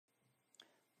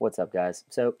What's up, guys?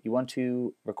 So you want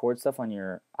to record stuff on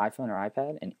your iPhone or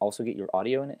iPad and also get your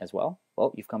audio in it as well?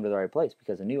 Well, you've come to the right place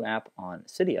because a new app on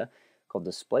Cydia called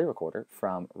Display Recorder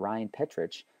from Ryan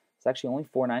Petrich is actually only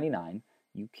 $4.99.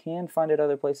 You can find it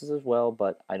other places as well,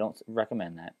 but I don't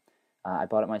recommend that. I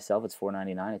bought it myself. It's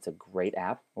 $4.99. It's a great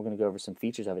app. We're going to go over some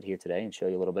features of it here today and show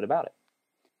you a little bit about it.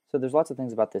 So there's lots of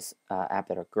things about this app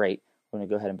that are great. We're going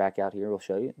to go ahead and back out here. We'll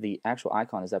show you. The actual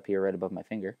icon is up here right above my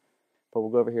finger. But we'll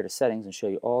go over here to settings and show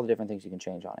you all the different things you can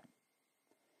change on it.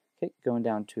 Okay, going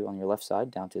down to, on your left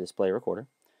side, down to display recorder,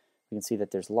 we can see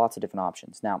that there's lots of different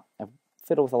options. Now, I've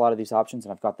fiddled with a lot of these options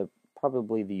and I've got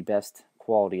probably the best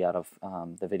quality out of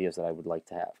the videos that I would like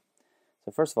to have.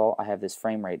 So first of all, I have this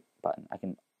frame rate button. I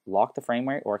can lock the frame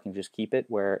rate or I can just keep it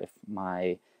where if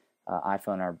my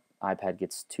iPhone or iPad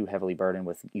gets too heavily burdened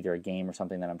with either a game or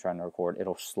something that I'm trying to record,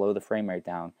 it'll slow the frame rate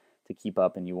down to keep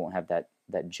up and you won't have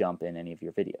that jump in any of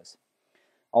your videos.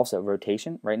 Also,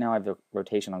 rotation. Right now I have the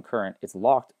rotation on current. It's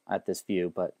locked at this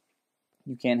view, but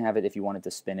you can have it if you wanted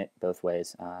to spin it both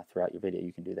ways throughout your video.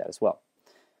 You can do that as well.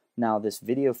 Now, this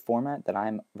video format that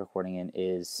I'm recording in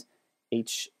is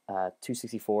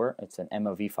H.264. It's an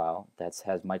MOV file that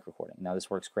has mic recording. Now, this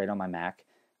works great on my Mac.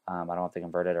 I don't have to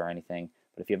convert it or anything.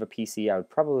 But if you have a PC, I would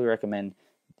probably recommend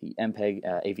the MPEG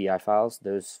AVI files.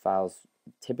 Those files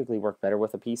typically work better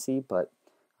with a PC, but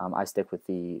I stick with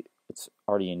it's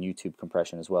already in YouTube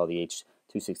compression as well, the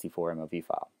H.264 MOV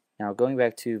file. Now going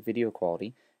back to video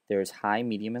quality, there's high,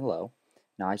 medium, and low.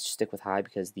 Now I stick with high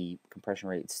because the compression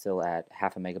rate is still at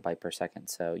 0.5 megabyte per second,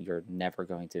 so you're never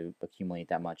going to accumulate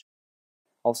that much.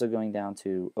 Also going down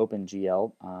to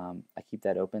OpenGL, I keep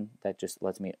that open. That just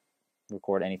lets me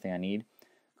record anything I need.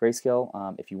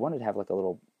 Grayscale, if you wanted to have like a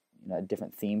little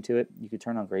different theme to it, you could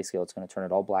turn on grayscale. It's going to turn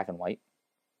it all black and white.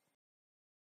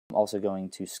 Also going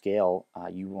to scale,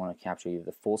 you want to capture either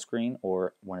the full screen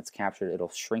or when it's captured it'll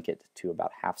shrink it to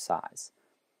about half size.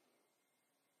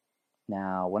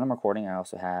 Now when I'm recording I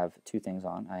also have two things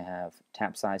on. I have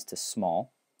tap size to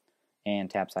small and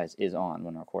tap size is on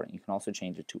when recording. You can also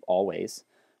change it to always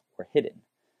or hidden.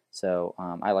 So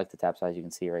I like the tap size. You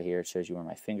can see right here it shows you where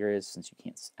my finger is since you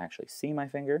can't actually see my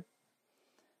finger.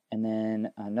 And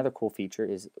then another cool feature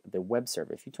is the web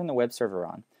server. If you turn the web server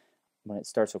on, when it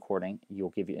starts recording, you'll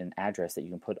give you an address that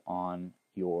you can put on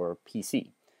your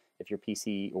PC. If your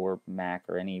PC or Mac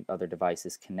or any other device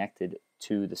is connected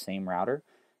to the same router,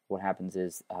 what happens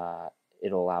is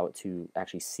it'll allow it to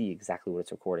actually see exactly what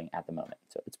it's recording at the moment.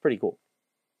 So it's pretty cool.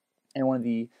 And one of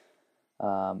the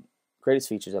greatest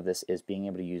features of this is being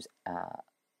able to use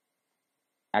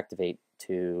Activate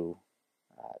to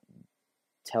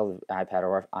tell the iPad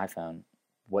or iPhone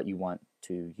what you want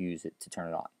to use it to turn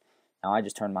it on. Now I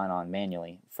just turned mine on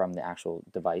manually from the actual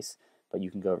device, but you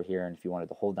can go over here and if you wanted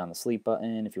to hold down the sleep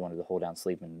button, if you wanted to hold down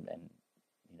sleep and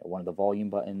one of the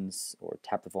volume buttons or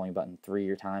tap the volume button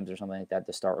 3 times or something like that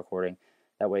to start recording.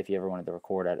 That way if you ever wanted to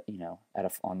record at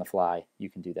on the fly, you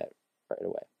can do that right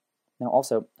away. Now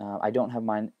also, I don't have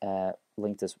mine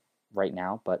linked as right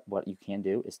now, but what you can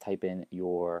do is type in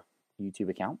your YouTube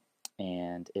account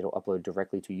and it'll upload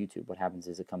directly to YouTube. What happens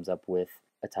is it comes up with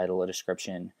a title, a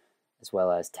description, as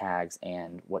well as tags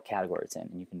and what category it's in,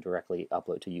 and you can directly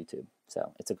upload to YouTube.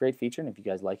 So it's a great feature, and if you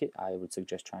guys like it, I would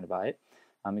suggest trying to buy it.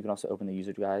 You can also open the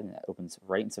user guide, and it opens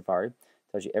right in Safari.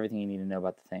 Tells you everything you need to know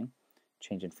about the thing,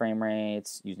 changing frame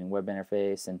rates, using web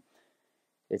interface, and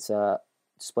it's a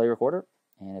display recorder,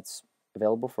 and it's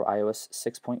available for iOS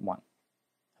 6.1. Hope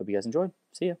you guys enjoyed.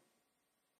 See ya.